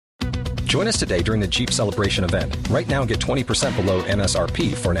Join us today during the Jeep Celebration event. Right now, get 20% below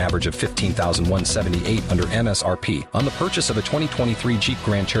MSRP for an average of $15,178 under MSRP on the purchase of a 2023 Jeep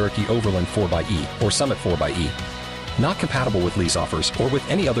Grand Cherokee Overland 4xE or Summit 4xE. Not compatible with lease offers or with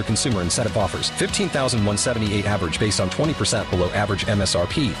any other consumer incentive offers. $15,178 average based on 20% below average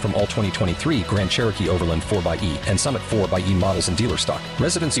MSRP from all 2023 Grand Cherokee Overland 4xE and Summit 4xE models in dealer stock.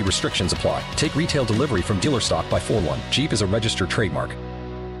 Residency restrictions apply. Take retail delivery from dealer stock by 4/1. Jeep is a registered trademark.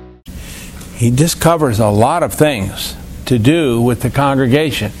 He just covers a lot of things to do with the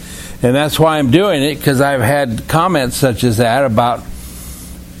congregation. And that's why I'm doing it, because I've had comments such as that about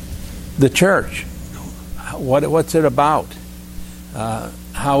the church. What's it about?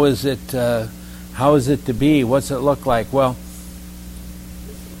 How is it to be? What's it look like? Well,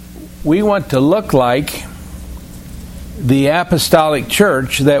 we want to look like the apostolic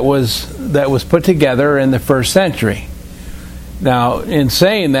church that was put together in the first century. Now, in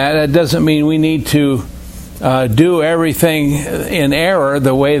saying that, it doesn't mean we need to do everything in error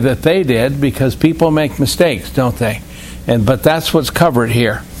the way that they did, because people make mistakes, don't they? But that's what's covered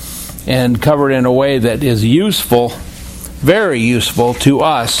here, and covered in a way that is useful, very useful to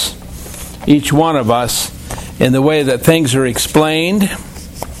us, each one of us, in the way that things are explained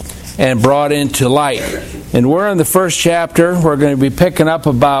and brought into light. And we're in the first chapter. We're going to be picking up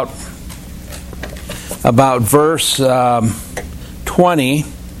about verse 20.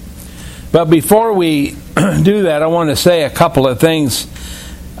 But before we do that, I want to say a couple of things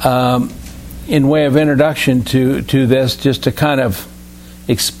in way of introduction to this, just to kind of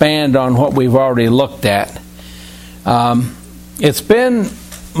expand on what we've already looked at. It's been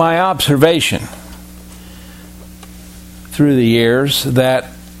my observation through the years that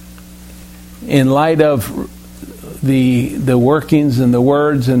in light of the workings and the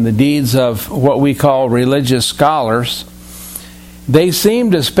words and the deeds of what we call religious scholars, they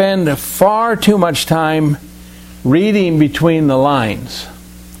seem to spend far too much time reading between the lines.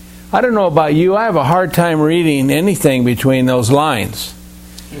 I don't know about you, I have a hard time reading anything between those lines.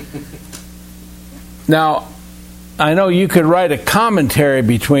 Now, I know you could write a commentary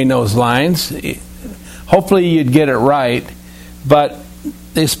between those lines. Hopefully you'd get it right, but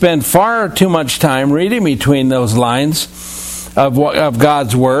they spend far too much time reading between those lines of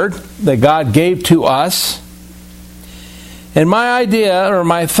God's Word that God gave to us. And my idea, or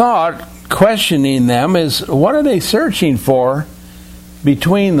my thought, questioning them, is what are they searching for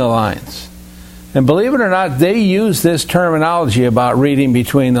between the lines? And believe it or not, they use this terminology about reading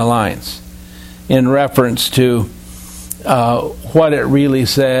between the lines in reference to what it really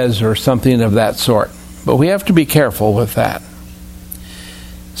says or something of that sort. But we have to be careful with that.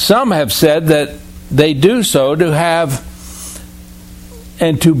 Some have said that they do so to have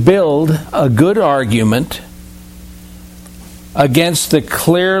and to build a good argument against the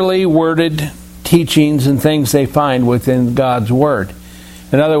clearly worded teachings and things they find within God's Word.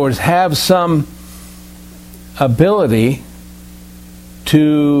 In other words, have some ability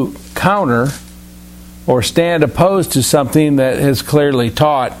to counter or stand opposed to something that is clearly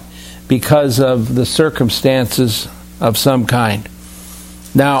taught because of the circumstances of some kind.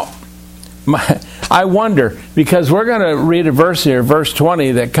 Now, I wonder, because we're going to read a verse here, verse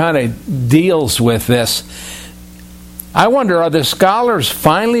 20, that kind of deals with this. I wonder, are the scholars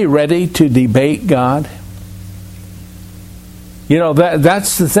finally ready to debate God? You know,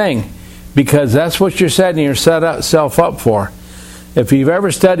 that's the thing, because that's what you're setting yourself up for. If you've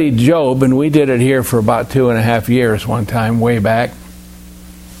ever studied Job, and we did it here for about 2.5 years one time, way back,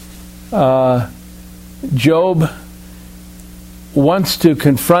 Job wants to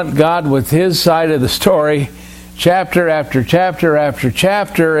confront God with his side of the story, chapter after chapter after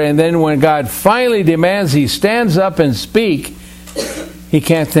chapter, and then when God finally demands he stands up and speak,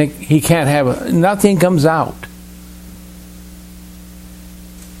 nothing comes out.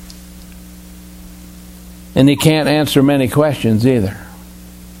 And he can't answer many questions either.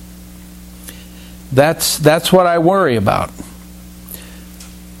 That's what I worry about.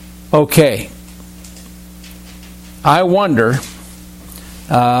 Okay. I wonder,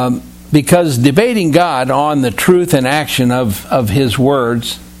 because debating God on the truth and action of His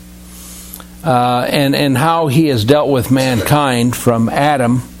words, and how He has dealt with mankind from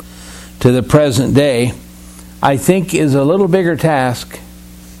Adam to the present day, I think is a little bigger task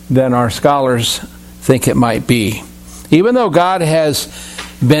than our scholars think it might be. Even though God has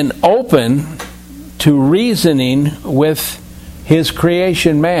been open to reasoning with His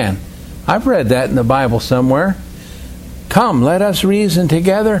creation man. I've read that in the Bible somewhere. Come, let us reason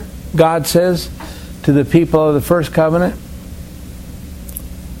together, God says to the people of the first covenant.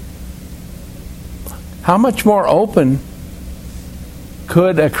 How much more open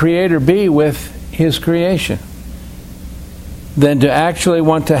could a creator be with his creation than to actually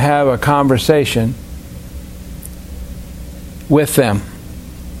want to have a conversation with them?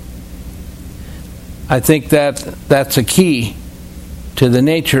 I think that's a key to the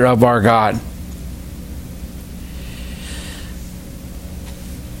nature of our God.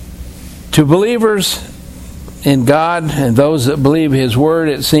 To believers in God and those that believe His Word,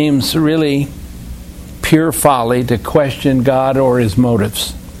 it seems really pure folly to question God or His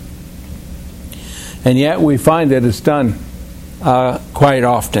motives. And yet we find that it's done quite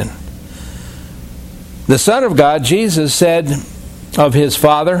often. The Son of God, Jesus, said of His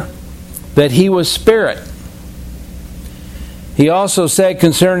Father that He was Spirit. He also said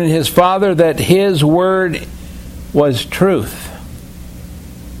concerning His Father that His Word was truth.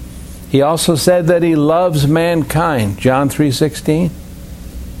 He also said that He loves mankind, John 3:16.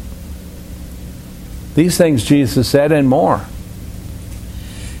 These things Jesus said and more.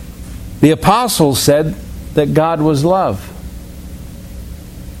 The apostles said that God was love.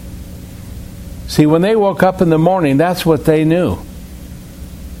 See, when they woke up in the morning, that's what they knew.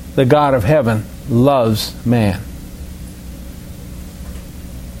 The God of heaven loves man.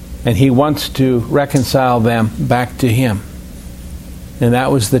 And He wants to reconcile them back to Him. And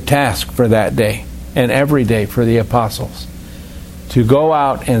that was the task for that day and every day for the apostles. To go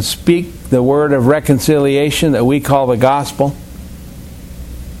out and speak the word of reconciliation that we call the gospel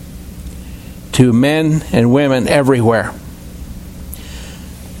to men and women everywhere.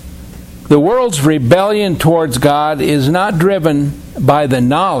 The world's rebellion towards God is not driven by the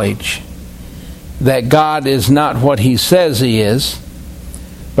knowledge that God is not what He says He is,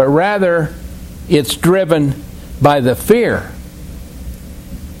 but rather it's driven by the fear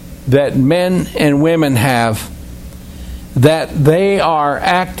that men and women have that they are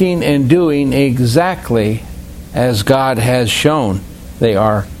acting and doing exactly as God has shown they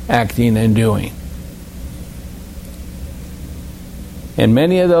are acting and doing. And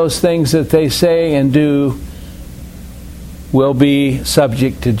many of those things that they say and do will be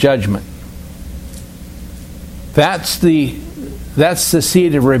subject to judgment. That's the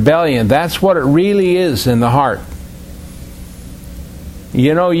seed of rebellion. That's what it really is in the heart.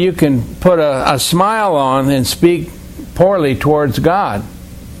 You know, you can put a smile on and speak poorly towards God.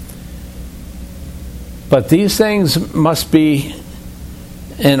 But these things must be,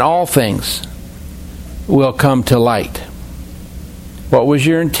 and all things will come to light. What was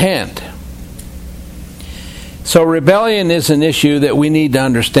your intent? So rebellion is an issue that we need to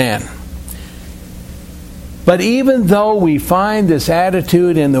understand. But even though we find this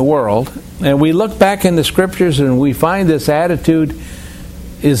attitude in the world, and we look back in the Scriptures and we find this attitude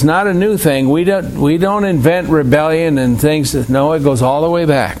is not a new thing. We don't invent rebellion and things that, no, it goes all the way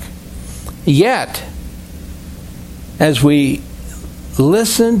back. Yet, as we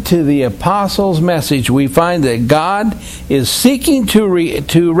listen to the apostles' message, we find that God is seeking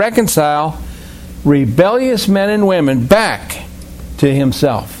to reconcile rebellious men and women back to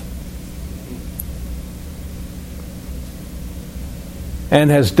Himself. And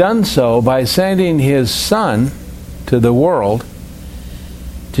has done so by sending His Son to the world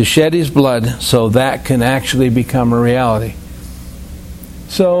to shed His blood so that can actually become a reality.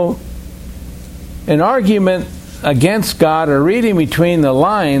 So, an argument against God or reading between the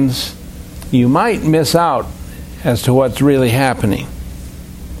lines, you might miss out as to what's really happening.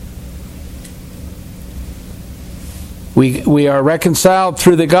 We are reconciled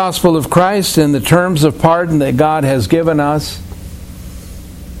through the gospel of Christ and the terms of pardon that God has given us.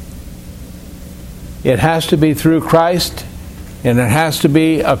 It has to be through Christ, and it has to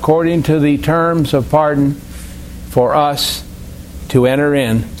be according to the terms of pardon for us to enter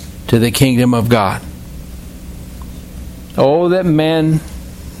in to the kingdom of God. Oh, that men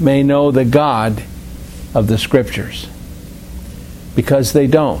may know the God of the Scriptures, because they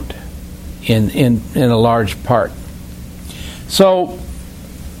don't in a large part. So,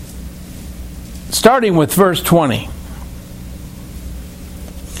 starting with verse 20.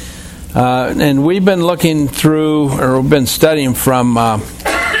 And we've been looking through, or we've been studying from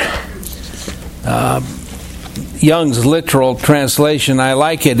Young's literal translation. I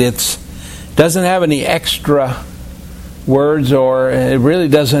like it. It doesn't have any extra words, or it really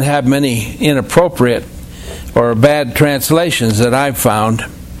doesn't have many inappropriate or bad translations that I've found.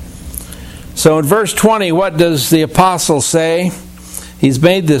 So in verse 20, what does the apostle say? He's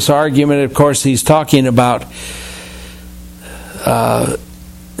made this argument. Of course, he's talking about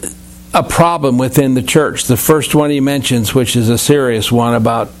a problem within the church. The first one he mentions, which is a serious one,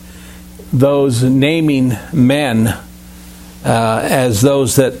 about those naming men as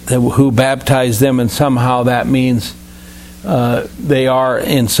those who baptize them, and somehow that means they are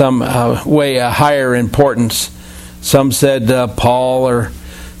in some way a higher importance. Some said Paul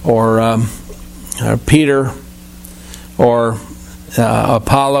or Peter or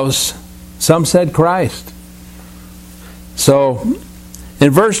Apollos. Some said Christ. So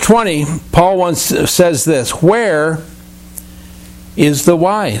in verse 20, Paul once says this: where is the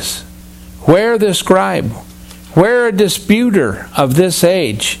wise? Where the scribe? Where a disputer of this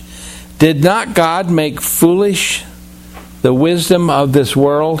age? Did not God make foolish the wisdom of this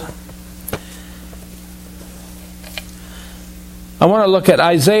world? I want to look at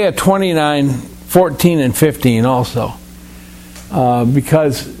Isaiah 29:14 and 15 also,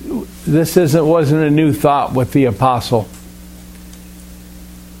 because this wasn't a new thought with the apostle.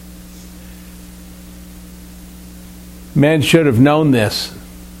 Men should have known this.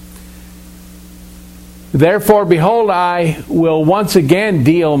 Therefore, behold, I will once again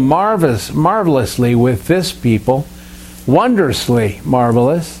deal marvelously with this people, wondrously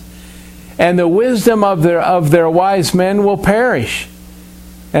marvelous, and the wisdom of their wise men will perish,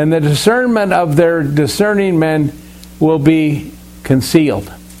 and the discernment of their discerning men will be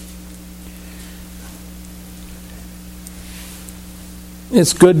concealed.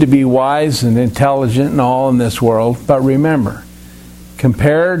 It's good to be wise and intelligent and all in this world, but remember,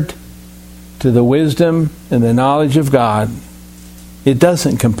 compared to the wisdom and the knowledge of God, it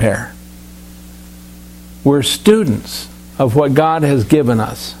doesn't compare. We're students of what God has given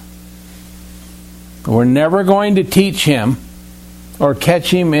us. We're never going to teach Him or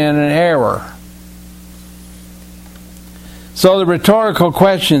catch Him in an error. So the rhetorical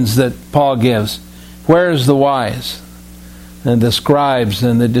questions that Paul gives: where is the wise? And the scribes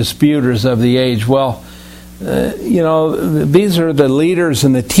and the disputers of the age. Well, these are the leaders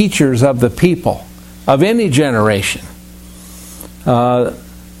and the teachers of the people of any generation. The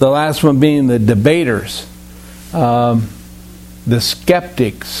last one being the debaters, the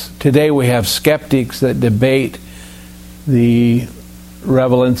skeptics. Today we have skeptics that debate the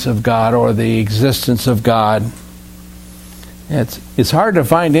relevance of God or the existence of God. It's hard to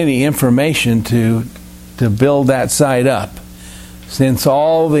find any information to build that side up, since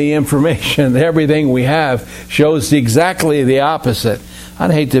all the information, everything we have, shows exactly the opposite.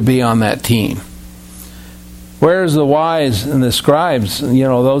 I'd hate to be on that team. Where's the wise and the scribes?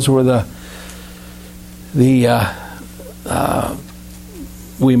 Those were the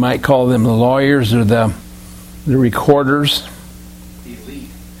we might call them the lawyers or the recorders. The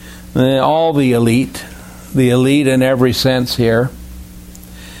elite. All the elite in every sense here.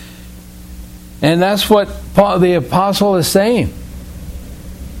 And that's what the apostle is saying.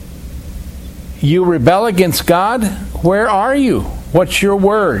 You rebel against God? Where are you? What's your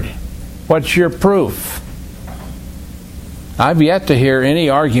word? What's your proof? I've yet to hear any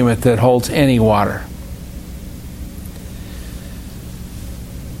argument that holds any water.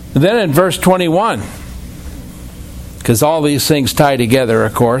 And then in verse 21, because all these things tie together,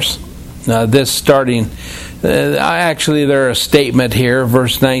 of course, this starting, actually there's a statement here,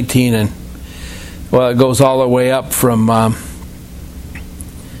 verse 19, and it goes all the way up from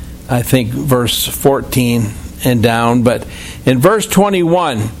I think verse 14 and down. But in verse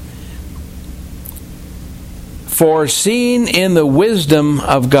 21, for seeing in the wisdom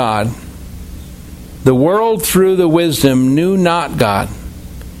of God, the world through the wisdom knew not God,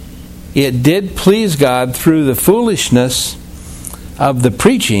 it did please God through the foolishness of the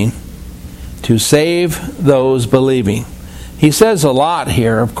preaching to save those believing. He says a lot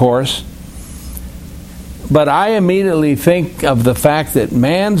here, of course. But I immediately think of the fact that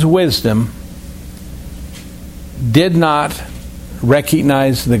man's wisdom did not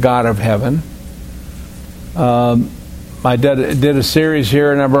recognize the God of heaven. I did a series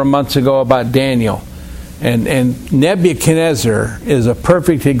here a number of months ago about Daniel. And Nebuchadnezzar is a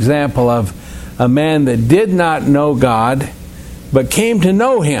perfect example of a man that did not know God, but came to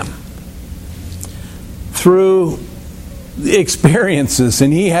know Him through experiences.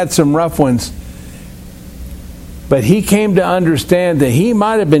 And he had some rough ones. But he came to understand that he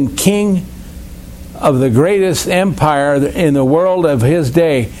might have been king of the greatest empire in the world of his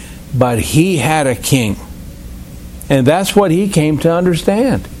day, but he had a king. And that's what he came to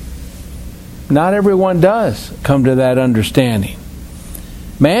understand. Not everyone does come to that understanding.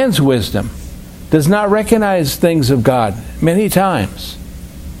 Man's wisdom does not recognize things of God many times.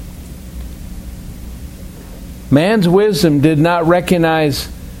 Man's wisdom did not recognize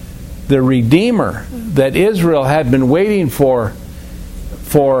the Redeemer that Israel had been waiting for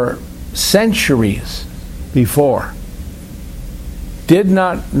centuries before. Did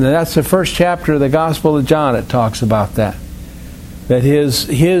not, that's the first chapter of the Gospel of John, it talks about that. That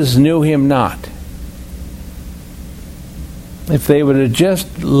his knew Him not. if they would have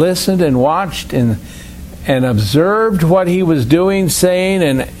just listened and watched and observed what he was doing,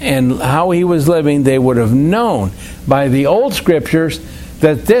 saying, and how he was living, they would have known by the old scriptures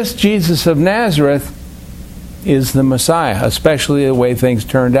that this Jesus of Nazareth is the Messiah, especially the way things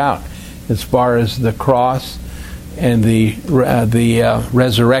turned out as far as the cross and the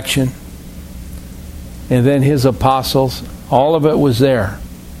resurrection. And then his apostles, all of it was there.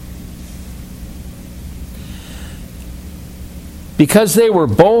 Because they were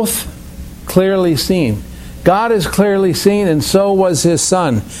both clearly seen. God is clearly seen, and so was his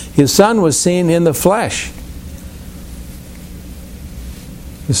Son. His Son was seen in the flesh.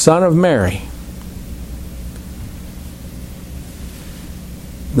 The Son of Mary.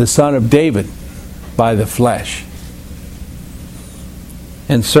 The Son of David by the flesh.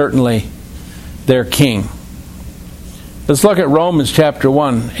 And certainly their King. Let's look at Romans chapter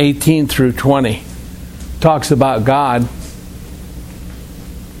 1, 18 through 20. Talks about God.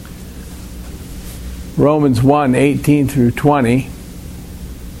 Romans 1, 18 through 20.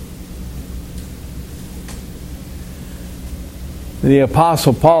 The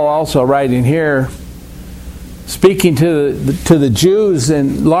Apostle Paul also writing here, speaking to the Jews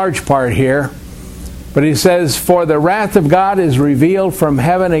in large part here, but he says, "For the wrath of God is revealed from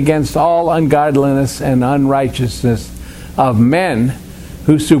heaven against all ungodliness and unrighteousness of men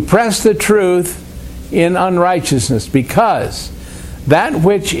who suppress the truth in unrighteousness, because that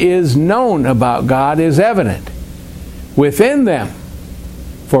which is known about God is evident within them,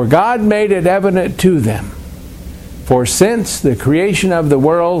 for God made it evident to them. For since the creation of the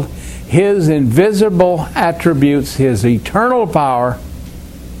world, his invisible attributes, his eternal power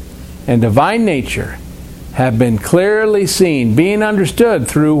and divine nature have been clearly seen, being understood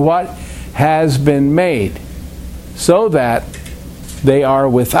through what has been made, so that they are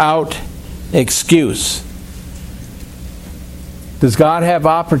without excuse." Does God have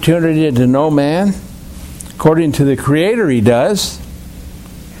opportunity to know man? According to the Creator, he does,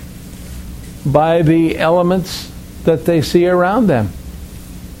 by the elements that they see around them.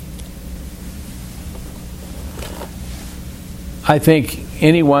 I think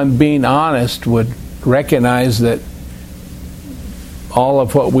anyone being honest would recognize that all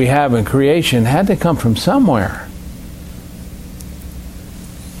of what we have in creation had to come from somewhere.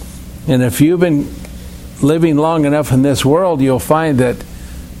 And if you've been living long enough in this world, you'll find that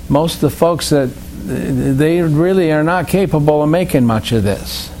most of the folks that they really are not capable of making much of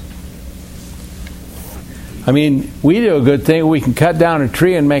this. I mean, we do a good thing. We can cut down a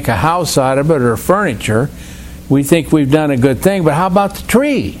tree and make a house out of it or furniture. We think we've done a good thing, but how about the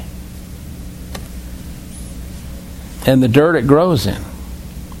tree? And the dirt it grows in.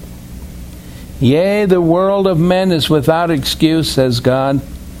 Yea, the world of men is without excuse, says God.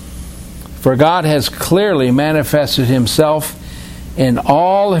 For God has clearly manifested himself in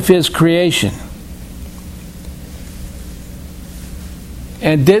all of his creation.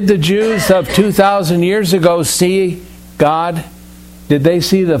 And did the Jews of 2,000 years ago see God? Did they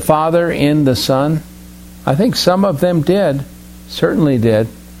see the Father in the Son? I think some of them did. Certainly did.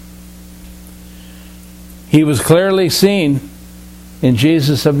 He was clearly seen in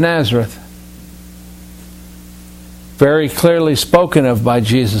Jesus of Nazareth. Very clearly spoken of by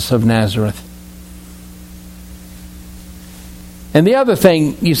Jesus of Nazareth. And the other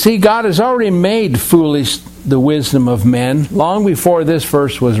thing, you see, God has already made foolish the wisdom of men long before this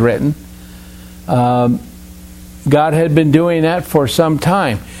verse was written. God had been doing that for some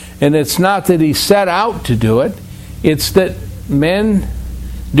time. And it's not that he set out to do it. It's that men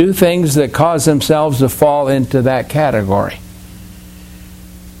do things that cause themselves to fall into that category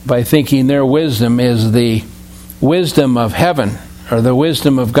by thinking their wisdom is the wisdom of heaven or the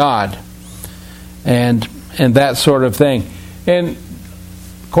wisdom of God and that sort of thing. And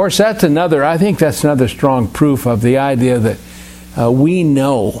of course I think that's another strong proof of the idea that we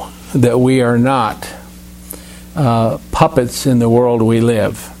know that we are not puppets in the world we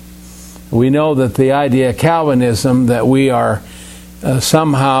live. We know that the idea of Calvinism, that we are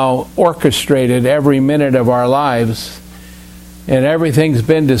somehow orchestrated every minute of our lives and everything's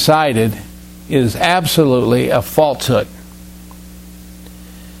been decided, is absolutely a falsehood.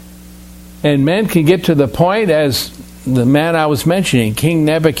 And men can get to the point, as the man I was mentioning, King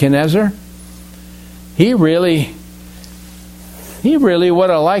Nebuchadnezzar, he really would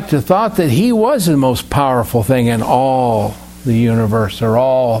have liked to thought that he was the most powerful thing in all the universe or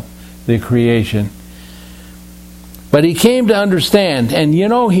all the creation. But he came to understand, and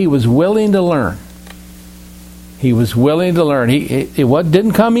he was willing to learn. He was willing to learn. It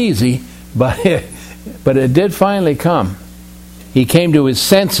didn't come easy, but it did finally come. He came to his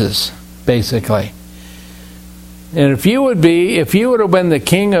senses, basically. And if you would have been the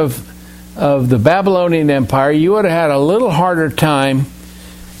king of the Babylonian Empire, you would have had a little harder time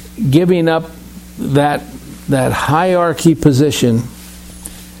giving up that hierarchy position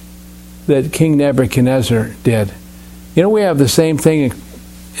that King Nebuchadnezzar did. You know, we have the same thing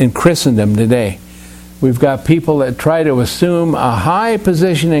in Christendom today. We've got people that try to assume a high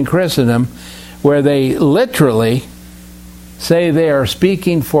position in Christendom where they literally say they are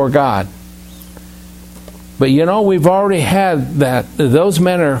speaking for God. But you know, we've already had that. Those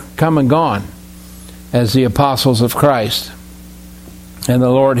men are come and gone as the apostles of Christ and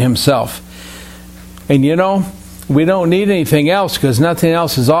the Lord himself. And you know, we don't need anything else because nothing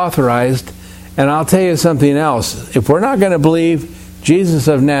else is authorized. And I'll tell you something else. If we're not going to believe Jesus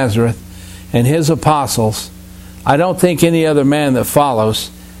of Nazareth and his apostles, I don't think any other man that follows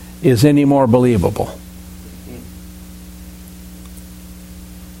is any more believable.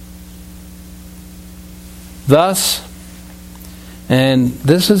 Thus, and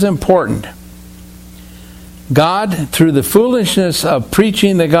this is important, God, through the foolishness of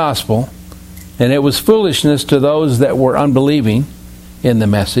preaching the gospel, and it was foolishness to those that were unbelieving in the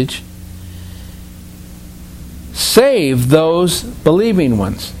message, saved those believing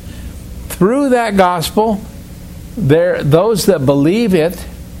ones. Through that gospel, those that believe it,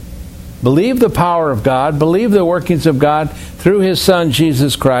 believe the power of God, believe the workings of God through his Son,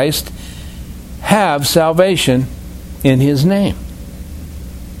 Jesus Christ, have salvation in his name.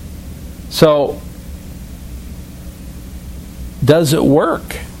 So, does it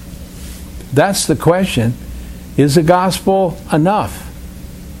work? That's the question. Is the gospel enough?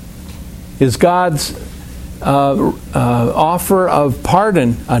 Is God's offer of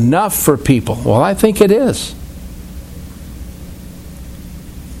pardon enough for people? Well, I think it is.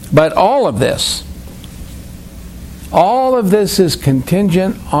 But all of this is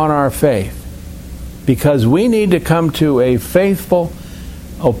contingent on our faith, because we need to come to a faithful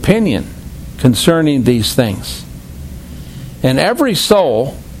opinion concerning these things. And every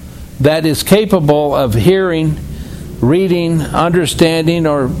soul that is capable of hearing, reading, understanding,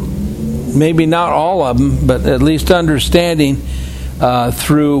 or maybe not all of them, but at least understanding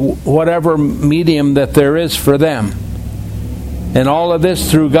through whatever medium that there is for them. And all of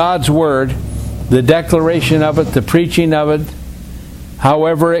this through God's Word, the declaration of it, the preaching of it,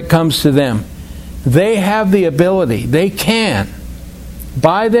 however it comes to them. They have the ability, they can,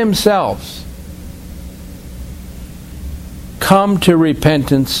 by themselves, come to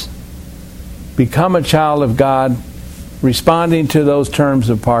repentance, become a child of God, responding to those terms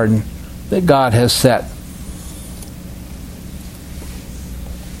of pardon that God has set.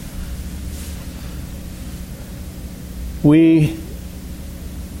 We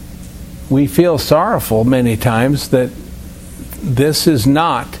feel sorrowful many times that this is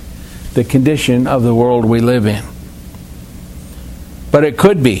not the condition of the world we live in. But it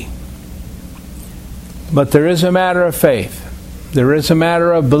could be. But there is a matter of faith. There is a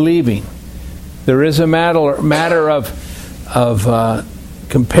matter of believing. There is a matter of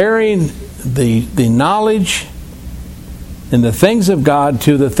comparing the knowledge and the things of God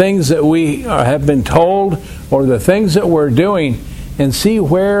to the things that we have been told or the things that we're doing, and see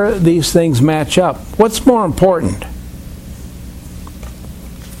where these things match up. What's more important?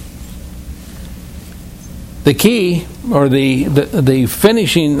 The key, or the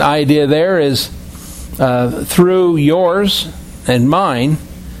finishing idea there is through yours and mine,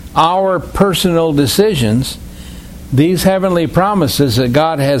 our personal decisions, these heavenly promises that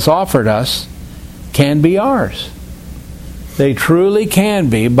God has offered us can be ours. They truly can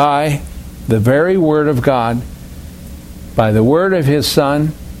be by the very Word of God, by the Word of His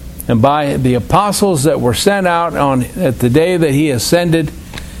Son, and by the apostles that were sent out at the day that He ascended,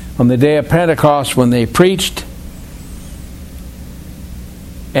 on the day of Pentecost, when they preached.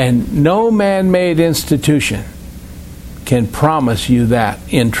 And no man-made institution can promise you that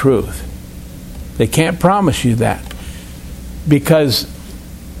in truth. They can't promise you that, because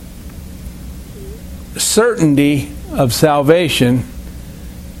certainty of salvation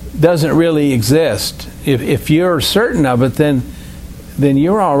doesn't really exist. If you're certain of it, then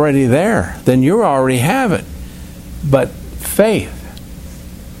you're already there. Then you already have it. But faith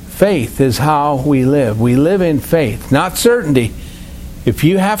is how we live. We live in faith, not certainty. If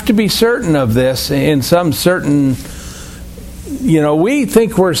you have to be certain of this in some certain, we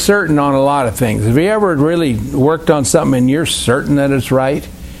think we're certain on a lot of things. Have you ever really worked on something and you're certain that it's right?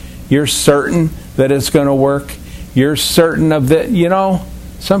 You're certain that it's going to work? You're certain of that?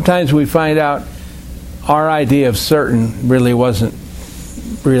 Sometimes we find out our idea of certain really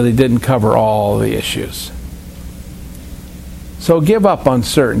didn't cover all the issues. So give up on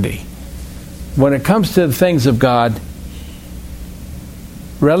certainty. when it comes to the things of God,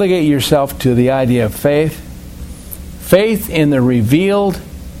 relegate yourself to the idea of faith. Faith in the revealed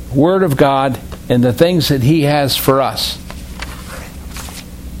Word of God and the things that He has for us.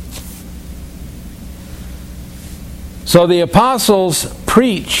 So the apostles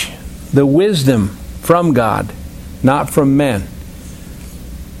preach the wisdom from God, not from men.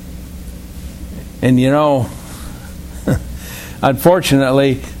 And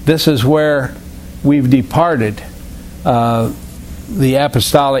unfortunately, this is where we've departed the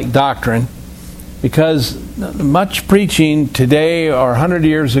apostolic doctrine, because much preaching today or 100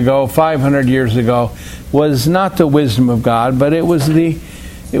 years ago, 500 years ago, was not the wisdom of God, but it was the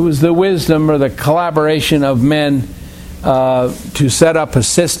wisdom or the collaboration of men to set up a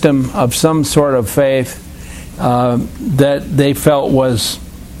system of some sort of faith that they felt was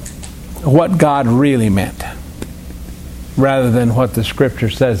what God really meant, rather than what the Scripture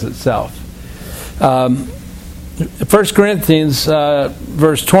says itself. 1 Corinthians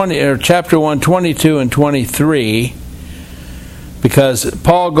verse 20, or chapter 1, 22 and 23, because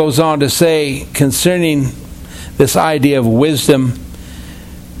Paul goes on to say concerning this idea of wisdom,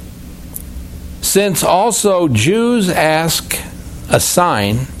 since also Jews ask a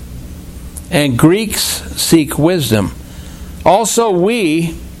sign and Greeks seek wisdom, also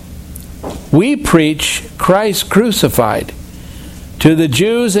we preach Christ crucified, to the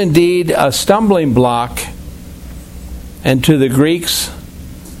Jews indeed a stumbling block, and to the Greeks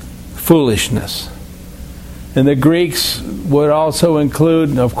foolishness. And the Greeks would also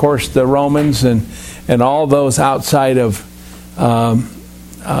include, of course, the Romans and all those outside of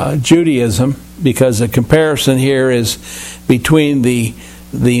Judaism, because the comparison here is between the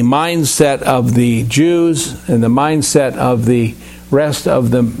mindset of the Jews and the mindset of the rest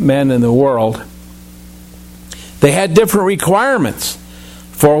of the men in the world. They had different requirements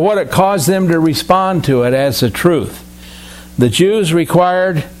for what it caused them to respond to it as the truth. The Jews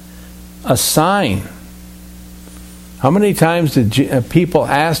required a sign. How many times did people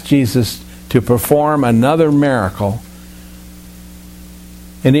ask Jesus to perform another miracle?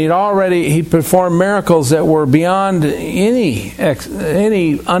 And he performed miracles that were beyond any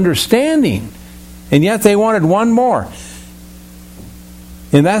understanding. And yet they wanted one more.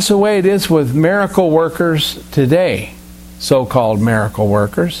 And that's the way it is with miracle workers today, so-called miracle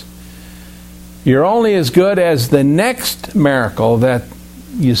workers. You're only as good as the next miracle that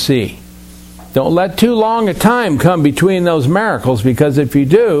you see. Don't let too long a time come between those miracles, because if you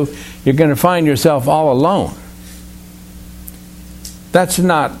do, you're going to find yourself all alone. That's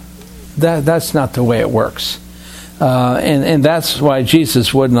not the way it works. And that's why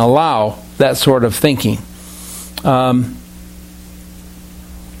Jesus wouldn't allow that sort of thinking.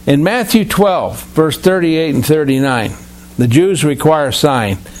 In Matthew 12, verse 38 and 39, the Jews require a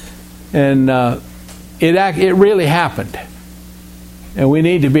sign. And it really happened. And we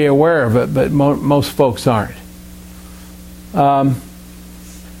need to be aware of it, but most folks aren't.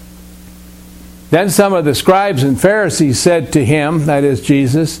 Then some of the scribes and Pharisees said to him, that is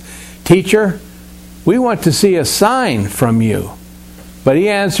Jesus, "Teacher, we want to see a sign from you." But he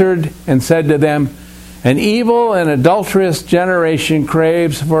answered and said to them, "An evil and adulterous generation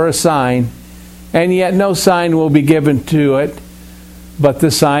craves for a sign, and yet no sign will be given to it but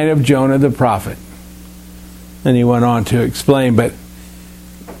the sign of Jonah the prophet." And he went on to explain, but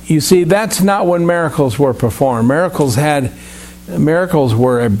you see, that's not when miracles were performed. Miracles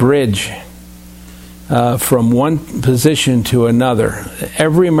were a bridge from one position to another.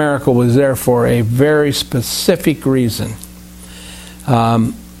 Every miracle was there for a very specific reason.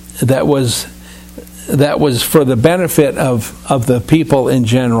 That was for the benefit of the people in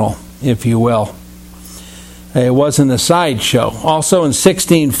general, if you will. It wasn't a sideshow. Also in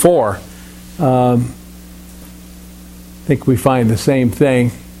 16:4, I think we find the same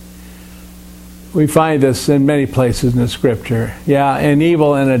thing. We find this in many places in the Scripture. Yeah, an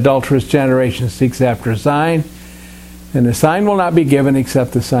evil and adulterous generation seeks after a sign, and the sign will not be given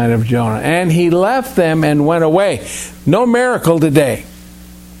except the sign of Jonah. And he left them and went away. No miracle today.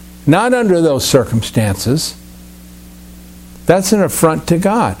 Not under those circumstances. That's an affront to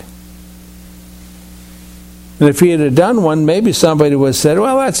God. And if he had done one, maybe somebody would have said,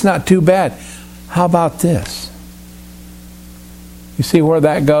 "Well, that's not too bad. How about this?" You see where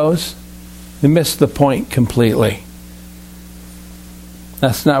that goes? They missed the point completely.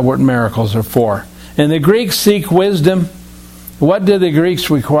 That's not what miracles are for. And the Greeks seek wisdom. What did the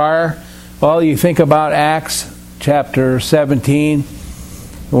Greeks require? Well, you think about Acts chapter 17,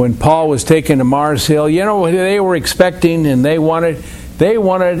 when Paul was taken to Mars Hill. You know what they were expecting, and they wanted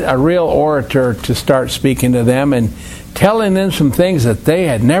a real orator to start speaking to them. And telling them some things that they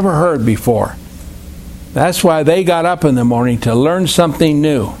had never heard before. That's why they got up in the morning, to learn something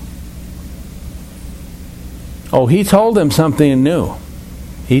new. Oh, he told them something new.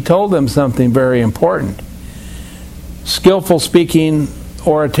 He told them something very important. Skillful speaking,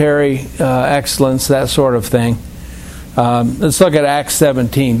 oratory, excellence, that sort of thing. Let's look at Acts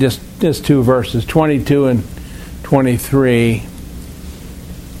 17, just 2 verses, 22 and 23.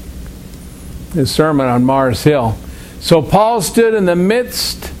 His sermon on Mars Hill. So Paul stood in the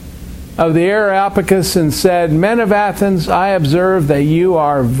midst of the Areopagus and said, Men of Athens, I observe that you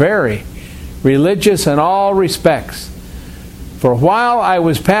are very religious in all respects. For while I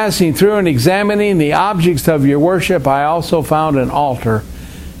was passing through and examining the objects of your worship, I also found an altar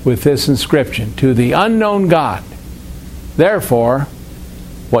with this inscription, To the unknown God. Therefore,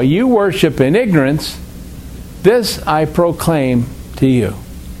 what you worship in ignorance, this I proclaim to you.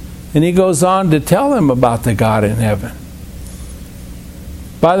 And he goes on to tell them about the God in heaven.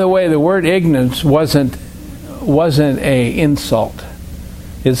 By the way, the word ignorance wasn't a insult.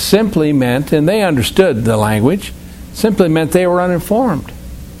 It simply meant, and they understood the language, simply meant they were uninformed.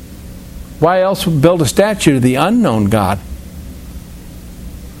 Why else build a statue to the unknown God?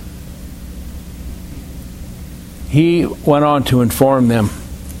 He went on to inform them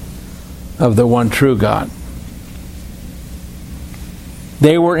of the one true God.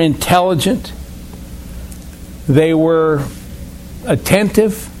 They were intelligent. They were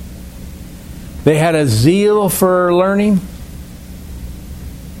attentive. They had a zeal for learning.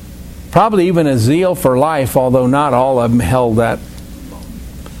 Probably even a zeal for life, although not all of them held that.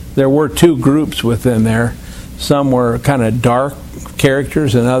 There were 2 groups within there. Some were kind of dark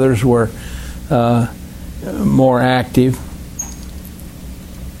characters, and others were more active.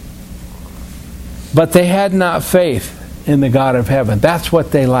 But they had not faith in the God of heaven. That's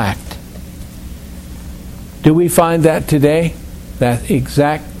what they lacked. Do we find that today? That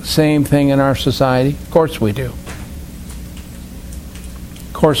exact same thing in our society? Of course we do.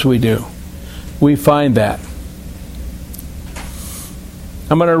 Of course we do. We find that.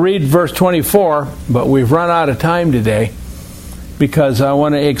 I'm going to read verse 24, but we've run out of time today because I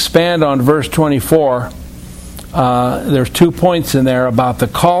want to expand on verse 24. There's 2 points in there about the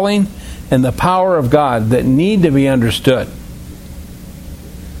calling and the power of God that need to be understood.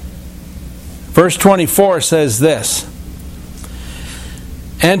 Verse 24 says this,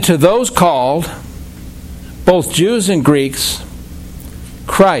 And to those called, both Jews and Greeks,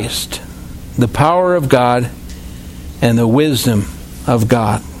 Christ, the power of God and the wisdom of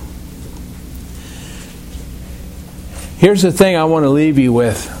God. Here's the thing I want to leave you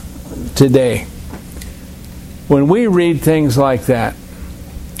with today. When we read things like that,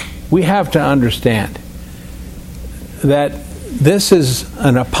 we have to understand that this is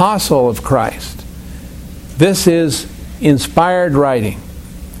an apostle of Christ. This is inspired writing.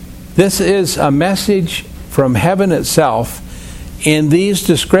 This is a message from heaven itself in these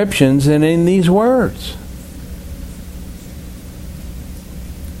descriptions and in these words.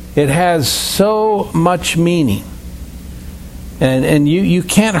 It has so much meaning. And you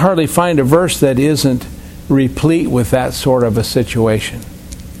can't hardly find a verse that isn't replete with that sort of a situation.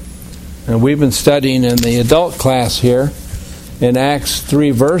 And we've been studying in the adult class here in Acts 3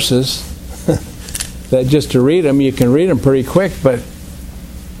 verses that just to read them, you can read them pretty quick, but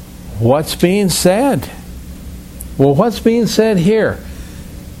what's being said? Well, what's being said here?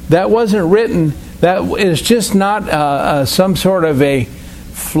 That wasn't written, that is just not some sort of a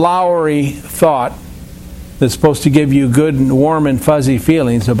flowery thought that's supposed to give you good and warm and fuzzy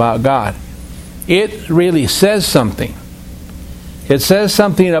feelings about God. It really says something. It says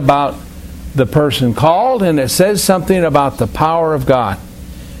something about the person called, and it says something about the power of God.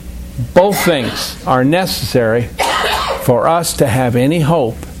 Both things are necessary for us to have any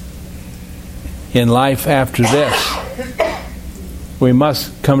hope in life after this. We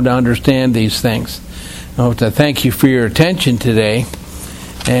must come to understand these things. I hope to thank you for your attention today,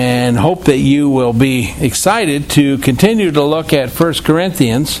 and hope that you will be excited to continue to look at 1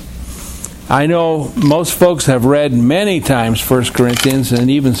 Corinthians. I know most folks have read many times 1 Corinthians and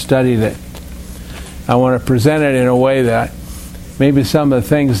even studied it. I want to present it in a way that maybe some of the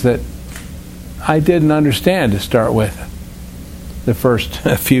things that I didn't understand to start with the first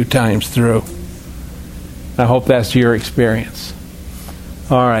few times through. I hope that's your experience.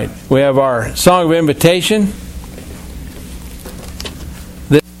 All right, we have our song of invitation.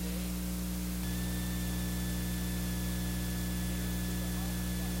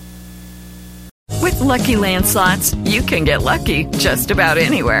 With Lucky Land Slots, you can get lucky just about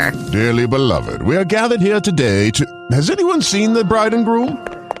anywhere. Dearly beloved, we are gathered here today to... Has anyone seen the bride and groom?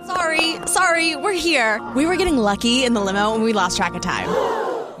 Sorry, we're here. We were getting lucky in the limo and we lost track of time.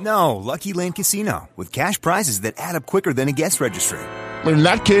 No, Lucky Land Casino, with cash prizes that add up quicker than a guest registry. In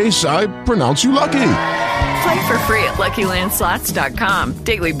that case, I pronounce you lucky. Play for free at LuckyLandSlots.com.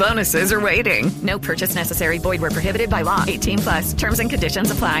 Daily bonuses are waiting. No purchase necessary. Void where prohibited by law. 18+. Terms and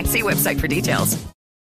conditions apply. See website for details.